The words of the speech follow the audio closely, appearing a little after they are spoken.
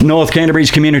North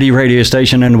Canterbury's community radio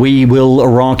station, and we will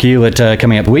rock you at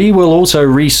coming up. We will also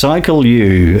recycle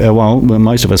you. Well,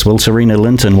 most of us will. Serina,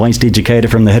 Linton, waste educator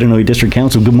from the Hurunui District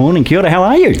Council. Good morning. Kia ora, how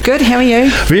are you? Good, how are you?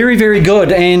 Very, very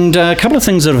good. And a couple of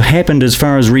things that have happened as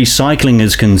far as recycling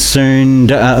is concerned,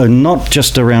 not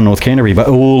just around North Canterbury, but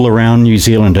all around New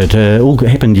Zealand. It all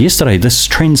happened yesterday, this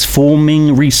transforming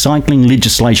recycling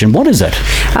legislation. What is it?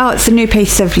 Oh, it's a new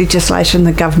piece of legislation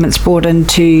the government's brought in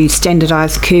to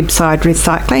standardise curbside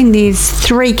recycling. There's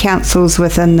 3 councils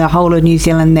within the whole of New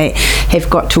Zealand that have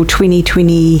got till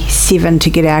 2027 to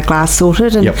get our glass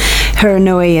sorted, and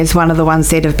Hurunui is one of the ones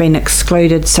that have been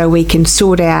excluded, so we can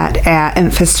sort out our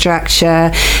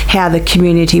infrastructure, how the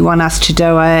community want us to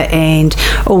do it, and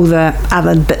all the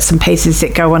other bits and pieces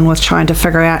that go on with trying to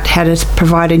figure out how to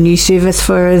provide a new service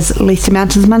for as least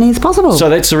amount of money as possible. So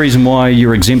that's the reason why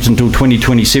you're exempt until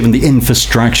 2027, the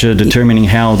infrastructure, determining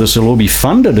how this will all be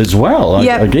funded as well,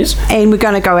 I guess. And we're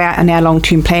going to go out in our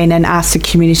long-term plan and ask the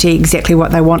community exactly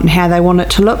what they want and how they want it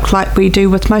to look, like we do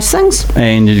with most things.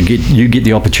 And you get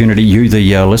the opportunity, you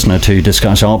the listener, to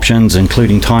discuss options,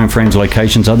 including timeframes,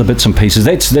 locations, other bits and pieces.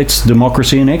 That's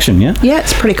democracy in action, yeah? Yeah,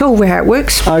 it's pretty cool how it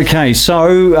works. Okay,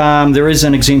 so there is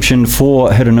an exemption for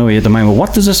Hurunui at the moment.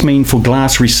 What does this mean for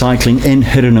glass recycling in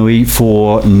Hurunui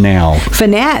for now? For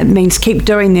now, it means keep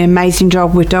doing the amazing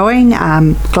job we're doing.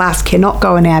 Glass cannot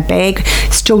go in our bag.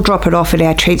 Still drop it off at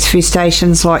our transfer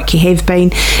stations like you have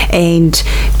been, and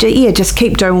just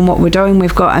keep doing what we're doing.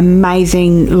 We've got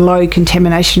amazing low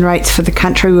contamination rates for the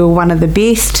country. We're one of the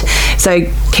best, so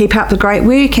keep up the great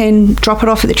work and drop it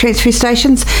off at the transfer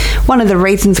stations. One of the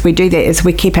reasons we do that is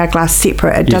we keep our glass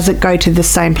separate. It doesn't go to the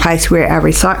same place where our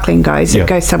recycling goes. It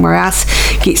goes somewhere else,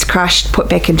 gets crushed, put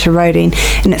back into roading,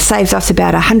 and it saves us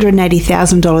about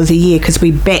 $180,000 a year because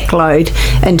we backload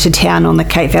into town on the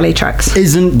Cape Valley trucks.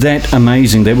 Isn't that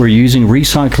amazing that we're using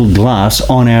recycled glass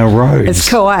on our roads? It's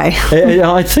cool, eh?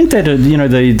 I think that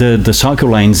the cycle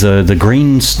lanes, the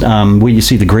greens, where you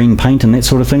see the green paint and that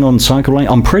sort of thing on cycle lane,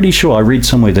 I'm pretty sure I read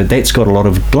somewhere that that's got a lot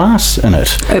of glass in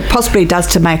it. It possibly does,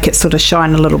 to make it sort of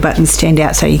shine a little bit and stand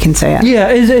out so you can see it.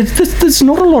 Yeah, there's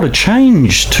not a lot of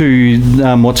change to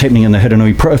what's happening in the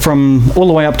Hurunui from all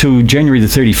the way up to January the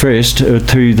 31st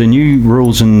to the new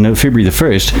rules in February the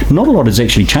 1st. Not a lot has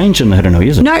actually changed in the Hurunui,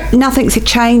 is it? No, nothing's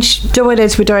changed. Do it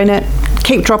as we're doing it.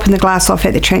 Keep dropping the glass off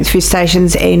at the transfer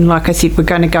stations, and like I said, we're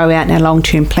going to go out in our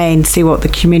long-term plan, see what the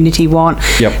community want,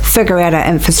 figure out our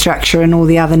infrastructure and all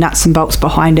the other nuts and bolts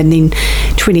behind, and then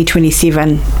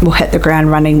 2027 we'll hit the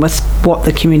ground running with what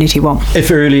the community want.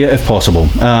 If earlier, if possible.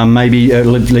 Maybe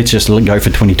let's just go for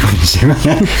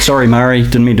 2027. Sorry, Murray,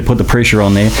 didn't mean to put the pressure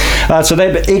on there. So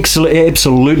that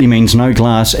absolutely means no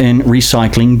glass in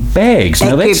recycling bags.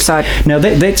 Now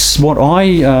that's what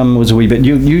I was a wee bit.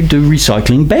 You do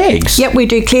recycling bags. Yep, we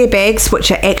do clear bags,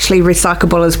 which are actually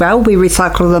recyclable as well. We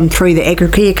recycle them through the agri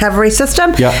recovery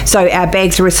system. So our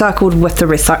bags are recycled with the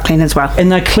recycling as well.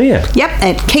 And they're clear. Yep,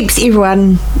 it keeps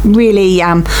everyone really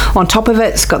on top of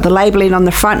it. It's got the labelling on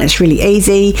the front. It's really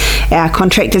easy. Our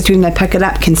contractors, when they pick it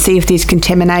up, can see if there's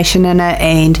contamination in it,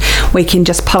 and we can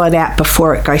just pull it out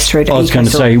before it goes through to I was going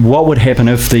to say, what would happen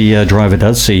if the driver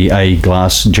does see a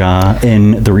glass jar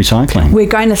in the recycling? We're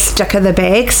going to sticker the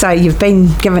bag, so you've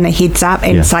been given a heads up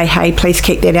and say, hey, please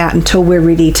keep that out until we're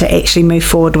ready to actually move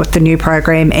forward with the new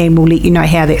program, and we'll let you know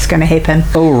how that's going to happen.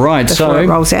 All right, before it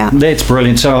rolls out. That's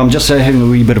brilliant. So I'm just having a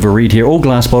wee bit of a read here. All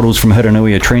glass bottles from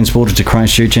Hurunui are transported to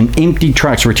Christchurch in empty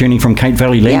trucks returning from Cape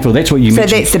Valley landfill. That's what you mentioned.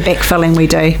 So that's the backfilling we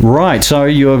do. Right, so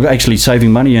you're actually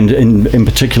saving money in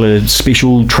particular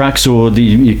special trucks, or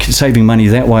you're saving money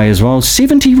that way as well.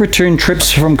 70 return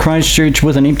trips from Christchurch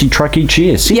with an empty truck each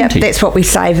year. 70. Yep, that's what we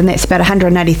save, and that's about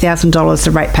 $180,000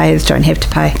 the ratepayers don't have to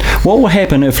pay. What will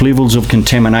happen if levels of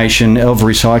contamination of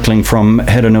recycling from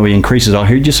Hurunui increases? I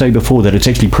heard you say before that it's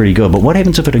actually pretty good, but what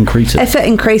happens if it increases? If it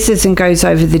increases and goes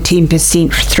over the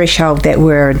 10% threshold that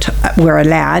we're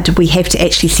allowed, we have to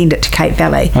actually send it to Cape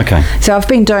Valley. Okay. So I've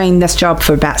been doing this job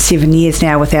for about 7 years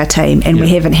now with our team, and we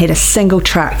haven't had a single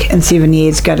truck in 7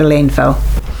 years go to landfill.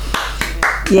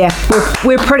 Yeah,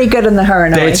 we're pretty good in the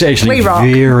Hurunui. That's actually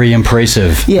very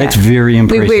impressive. Yeah. That's very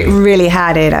impressive. We work really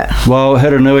hard at it. Well,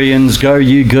 Hurunuians, go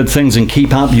you good things and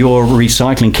keep up your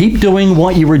recycling. Keep doing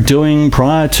what you were doing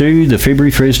prior to the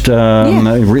February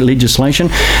 1st legislation.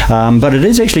 But it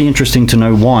is actually interesting to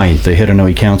know why the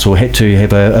Hurunui Council had to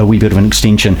have a wee bit of an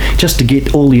extension just to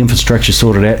get all the infrastructure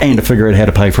sorted out and to figure out how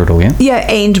to pay for it all, yeah? Yeah,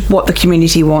 and what the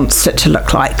community wants it to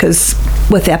look like, because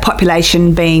with our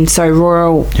population being so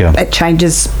rural, it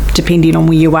changes options depending on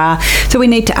where you are. So we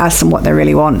need to ask them what they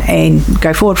really want and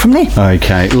go forward from there.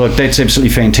 Okay, look, that's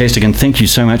absolutely fantastic, and thank you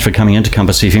so much for coming into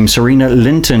Compass FM. Serina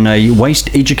Linton, a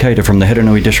waste educator from the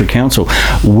Hurunui District Council.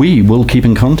 We will keep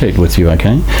in contact with you,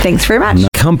 okay? Thanks very much.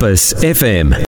 Compass FM.